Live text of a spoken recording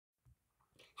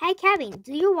Hey Kevin,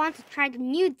 do you want to try the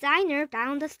new diner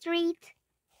down the street?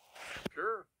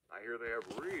 Sure, I hear they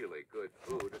have really good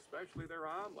food, especially their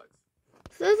omelets.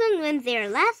 Susan went there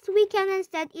last weekend and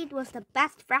said it was the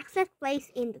best breakfast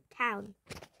place in the town.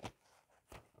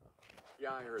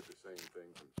 Yeah, I heard the same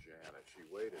thing from Janet. She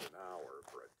waited an hour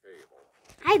for a table.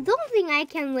 I don't think I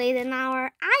can wait an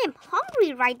hour. I am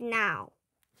hungry right now.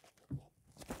 Do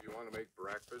you want to make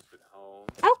breakfast at home?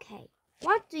 Okay,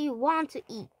 what do you want to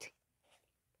eat?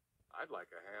 I'd like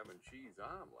a ham and cheese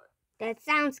omelet. That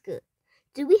sounds good.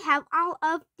 Do we have all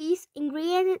of these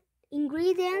ingredients?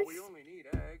 Well, we only need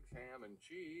eggs, ham, and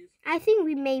cheese. I think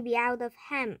we may be out of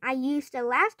ham. I used the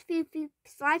last few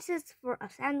slices for a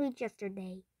sandwich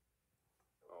yesterday.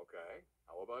 Okay,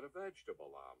 how about a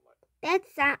vegetable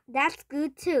omelet? That's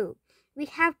good too. We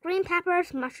have green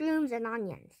peppers, mushrooms, and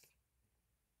onions.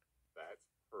 That's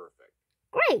perfect.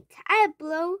 Great!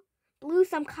 I'll blew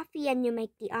some coffee and you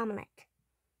make the omelet.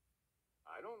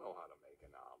 I don't know how to make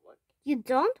an omelet. You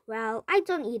don't? Well, I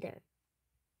don't either.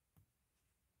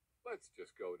 Let's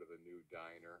just go to the new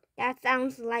diner. That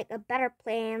sounds like a better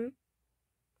plan.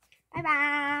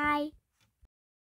 Bye-bye.